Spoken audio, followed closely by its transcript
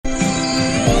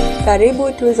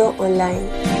Karibu Tuzo Online.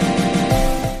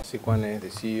 Sikwane the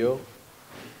CEO,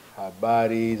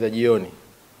 habari za jioni.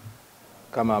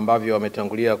 Kama ambavyo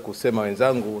wametangulia kusema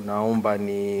wenzangu, naomba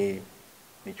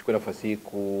nichukue nafasi hii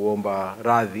kuomba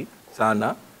radhi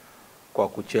sana kwa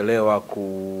kuchelewa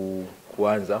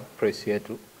kuanza press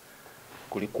yetu.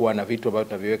 Kulikuwa na vitu ambavyo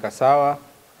tunaviweka sawa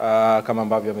kama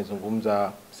ambavyo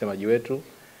amezungumza msemaji wetu,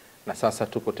 na sasa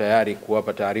tuko tayari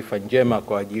kuwapa taarifa njema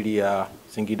kwa ajili ya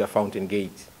Singida Fountain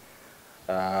Gate.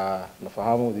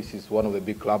 Nafahamu this is one of the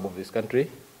big club of this country,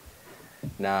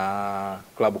 na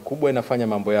klabu kubwa inafanya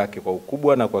mambo yake kwa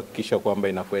ukubwa na kuhakikisha kwamba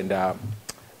inakwenda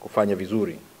kufanya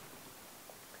vizuri.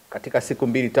 Katika siku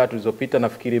 2-3 zilizopita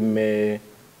nafikiri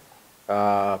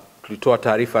tulitoa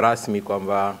taarifa rasmi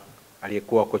kwamba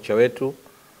aliyekuwa kocha wetu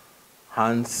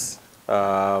Hans,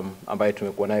 ambaye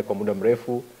tumekuwa naye kwa muda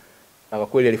mrefu, na kwa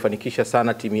kweli alifanikisha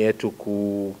sana timu yetu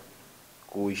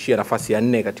kuishia nafasi ya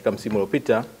 4 katika msimu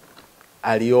uliopita,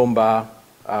 aliomba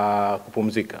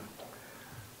kupumzika.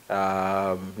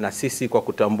 Na sisi kwa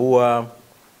kutambua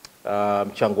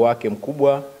mchango wake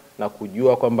mkubwa na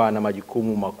kujua kwamba ana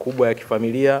majukumu makubwa ya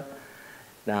kifamilia,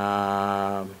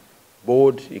 na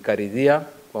board ikaridhia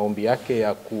maombi yake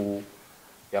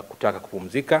ya kutaka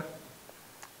kupumzika,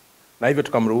 na hivyo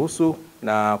tukamruhusu.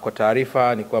 Na kwa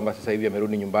taarifa ni kwamba sasa hivi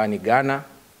amerudi nyumbani Ghana.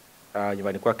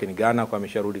 Nyumbani kwake ni Ghana, kwa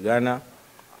amesharudi Ghana.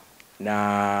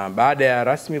 Na baada ya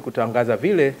rasmi kutangaza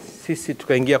vile, sisi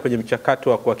tukaingia kwenye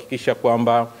mchakato wa kuhakikisha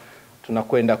kwamba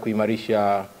tunakwenda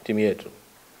kuimarisha timu yetu.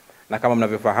 Na kama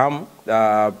mnavyofahamu,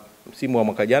 msimu wa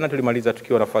mwaka jana tulimaliza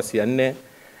tukiwa nafasi ya 4,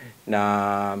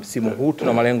 na msimu huu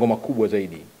tuna malengo makubwa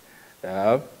zaidi.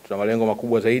 Tuna malengo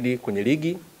makubwa zaidi kwenye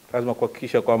ligi. Lazima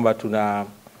kuhakikisha kwamba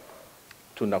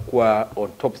tunakuwa on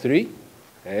top 3,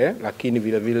 lakini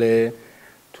vile vile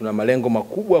tuna malengo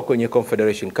makubwa kwenye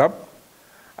Confederation Cup,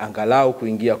 angalau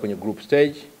kuingia kwenye group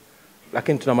stage,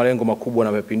 lakini tuna malengo makubwa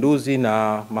na mapinduzi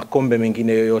na makombe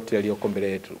mengine yoyote yaliyoko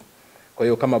mbele yetu. Kwa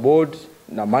hiyo kama board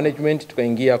na management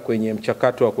tukaingia kwenye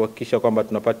mchakato wa kuhakikisha kwamba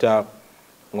tunapata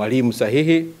mwalimu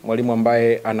sahihi, mwalimu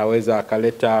ambaye anaweza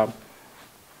akaleta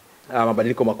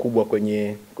mabadiliko makubwa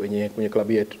kwenye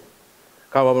klabu yetu.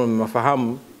 Kama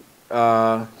mnafahamu,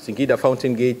 Singida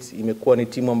Fountain Gate imekuwa ni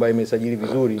timu ambayo imesajili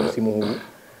vizuri msimu huu,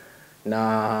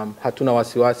 na hatuna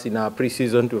wasiwasi na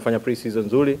pre-season. Tumefanya pre-season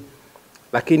nzuri,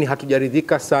 lakini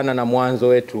hatujaridhika sana na mwanzo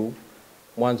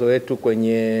wetu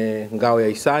kwenye ngao ya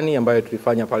hisani ambayo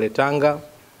tulifanya pale Tanga,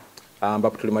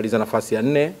 ambapo tulimaliza nafasi ya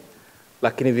 4.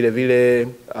 Lakini vile vile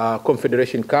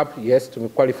Confederation Cup, yes,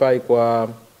 tumequalify kwa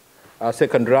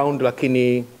second round,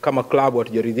 lakini kama club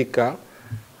hatujaridhika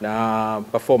na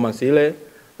performance ile.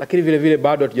 Lakini vile vile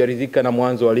bado hatujaridhika na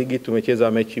mwanzo wa ligi.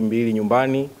 Tumecheza mechi 2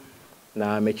 nyumbani,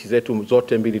 na mechi zetu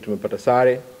zote 2 tumepata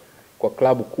sare. Kwa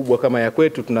klabu kubwa kama ya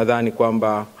kwetu, tunadhani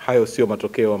kwamba hayo sio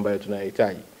matokeo ambayo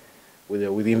tunayahitaji.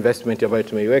 With investment ambayo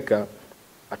tumeiweka,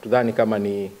 hatudhani kama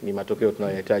ni matokeo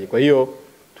tunayohitaji. Kwa hiyo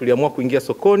tuliamua kuingia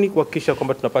sokoni kuhakikisha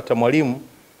kwamba tunapata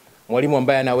mwalimu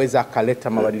ambaye anaweza akaleta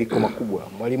mabadiliko makubwa,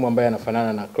 mwalimu ambaye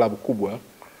anafanana na klabu kubwa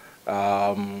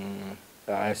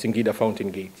Singida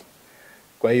Fountain Gate.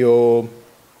 Kwa hiyo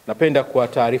napenda kwa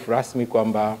taarifa rasmi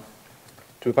kwamba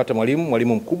tumepata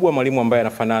mwalimu mkubwa, mwalimu ambaye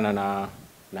anafanana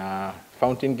na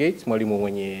Fountain Gate, mwalimu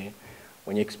mwenye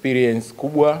experience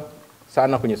kubwa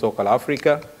sana kwenye soka la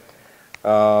Afrika.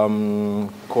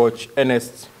 Coach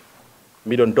Ernest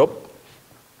Midondop,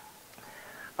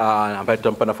 ambaye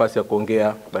tutampa nafasi ya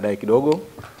kuongea baadaye kidogo.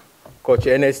 Coach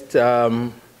Ernest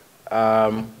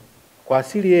kwa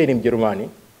asili yeye ni Mjerumani,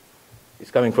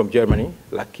 is coming from Germany,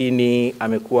 lakini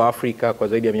amekuwa Afrika kwa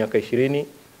zaidi ya miaka 20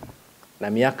 na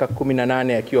miaka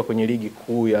 18 akiwa kwenye ligi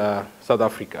kuu ya South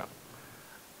Africa.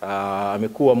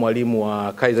 Amekuwa mwalimu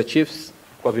wa Kaizer Chiefs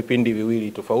kwa vipindi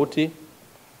viwili tofauti,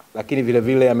 lakini vile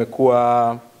vile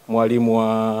amekuwa mwalimu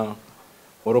wa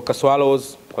Moroka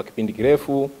Swallows kwa kipindi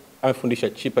kirefu. Amefundisha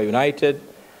Chipa United,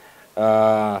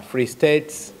 Free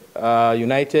States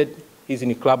United. Hizi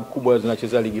ni club kubwa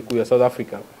zinacheza ligi kuu ya South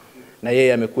Africa, na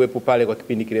yeye amekuwepo pale kwa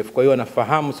kipindi kirefu. Kwa hiyo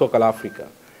anafahamu soka la Afrika.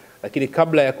 Lakini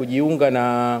kabla ya kujiunga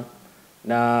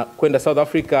na kwenda South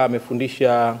Africa,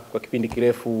 amefundisha kwa kipindi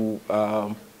kirefu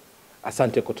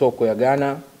Asante Kotoka ya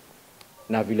Ghana,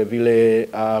 na vile vile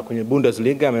kwenye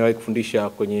BUNDESLIGA amewahi kufundisha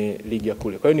kwenye ligi ya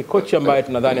kule. Kwa hiyo ni kocha ambaye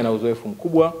tunadhani ana uzoefu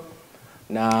mkubwa,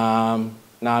 na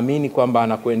naamini kwamba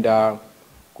anakwenda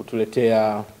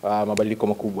kutuletea mabadiliko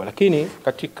makubwa. Lakini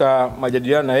katika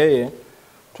majadiliano na yeye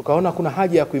tukaona kuna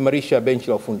haja ya kuimarisha benchi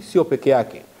la ufundi, sio peke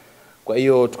yake. Kwa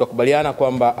hiyo tukakubaliana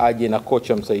kwamba aje na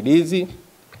kocha msaidizi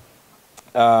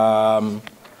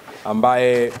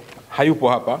ambaye hayupo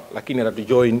hapa lakini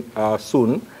atatujoin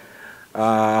soon,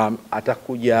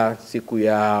 Atakuja siku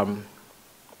ya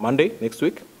Monday next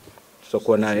week.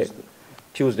 Tutakuwa naye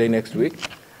Tuesday next week.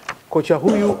 Kocha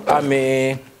huyu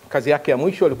kazi yake ya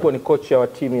mwisho alikuwa ni kocha wa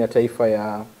timu ya taifa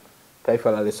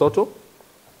la Lesotho,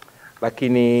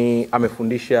 lakini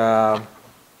amefundisha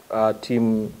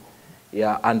timu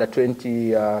ya under 20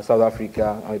 ya South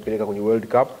Africa, amepeleka kwenye World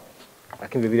Cup,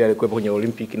 lakini vile alikuwa kwenye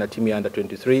Olympic na timu ya under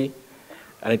 23.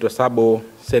 Anaitwa Sabo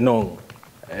Senong.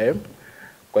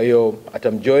 Kwa hiyo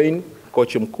atamjoin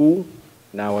coach mkuu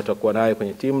na watakuwa naye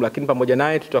kwenye timu, lakini pamoja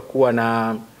naye tutakuwa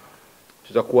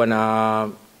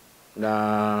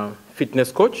na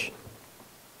fitness coach,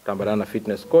 tambana na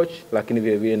fitness coach, lakini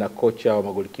vile vile na kocha wa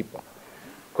magolikipa.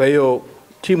 Kwa hiyo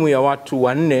timu ya watu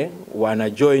 4 wana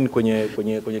join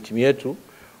kwenye timu yetu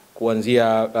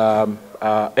kuanzia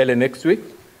early next week,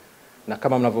 na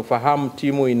kama mnavyofahamu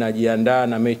timu inajiandaa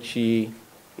na mechi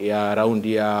ya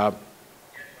raundi ya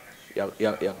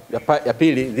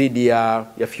pili dhidi ya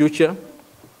Future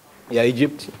ya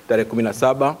Egypt tarehe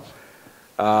 17.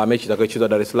 Mechi itakayochezwa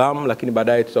Dar es Salaam, lakini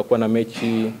baadaye tutakuwa na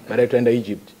mechi, baadaye tutaenda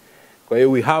Egypt. Kwa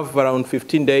hiyo we have around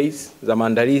 15 days za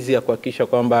maandalizi ya kuhakikisha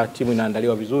kwamba timu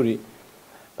inaandaliwa vizuri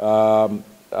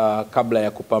kabla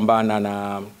ya kupambana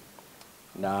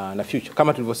na Future.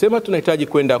 Kama tulivyosema, tunahitaji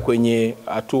kwenda kwenye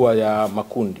hatua ya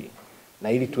makundi,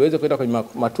 na ili tuweze kwenda kwenye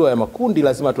hatua ya makundi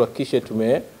lazima tuhakikishe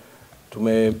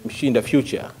tumemshinda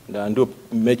Future, na ndio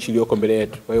mechi iliyoko mbele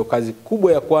yetu. Kwa hiyo kazi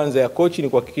kubwa ya kwanza ya coach ni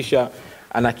kuhakikisha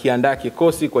anakiandaa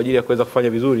kikosi kwa ajili ya kuweza kufanya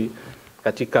vizuri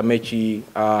katika mechi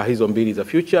hizo mbili za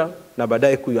Future, na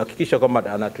baadaye kuhakikisha kwamba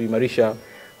anatuimarisha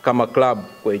kama club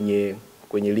kwenye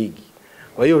ligi.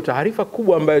 Kwa hiyo taarifa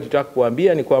kubwa ambayo tutaka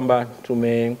kuambia ni kwamba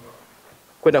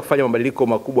tumekwenda kufanya mabadiliko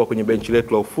makubwa kwenye benchi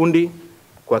letu la ufundi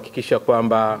kuhakikisha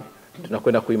kwamba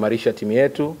tunakwenda kuimarisha timu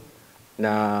yetu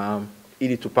na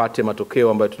ili tupate matokeo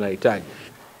ambayo tunahitaji.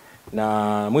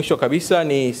 Na mwisho kabisa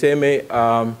niseme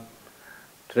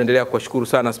tunaendelea kuwashukuru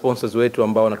sana sponsors wetu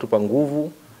ambao wanatupa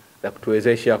nguvu na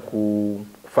kutuwezesha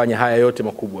kufanya haya yote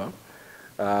makubwa.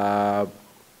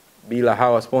 Bila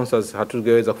hawa sponsors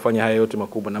hatungeweza kufanya haya yote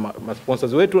makubwa, na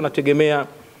sponsors wetu wanategemea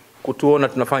kutuona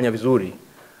tunafanya vizuri.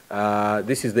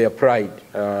 This is their pride.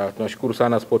 Tunashukuru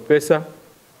sana SportPesa,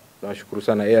 tunashukuru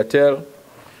sana Airtel,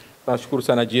 tunashukuru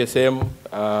sana GSM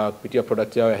kupitia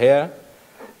product yao ya hair,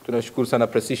 tunashukuru sana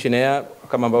Precision Hair.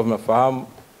 Kama ambavyo mnafahamu,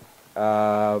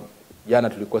 jana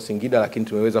tulikuwa Singida, lakini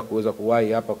tumeweza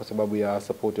kuwahi hapa kwa sababu ya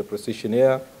support ya Precision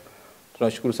Hair.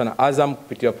 Tunashukuru sana Azam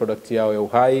kupitia product yao ya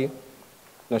uhai.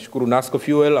 Tunashukuru Nasco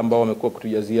Fuel ambao wamekuwa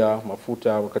kutujazia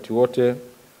mafuta wakati wote.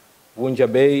 Vunja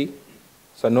Bay,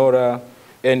 Sanora,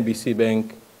 NBC Bank.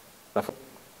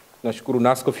 Tunashukuru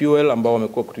Nasco Fuel ambao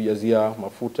wamekuwa kutujazia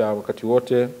mafuta wakati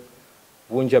wote.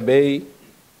 Vunja Bay,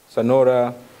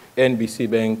 Sanora, NBC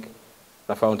Bank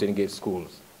na Fountain Gate Schools.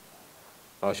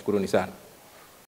 Nawashukuruni sana.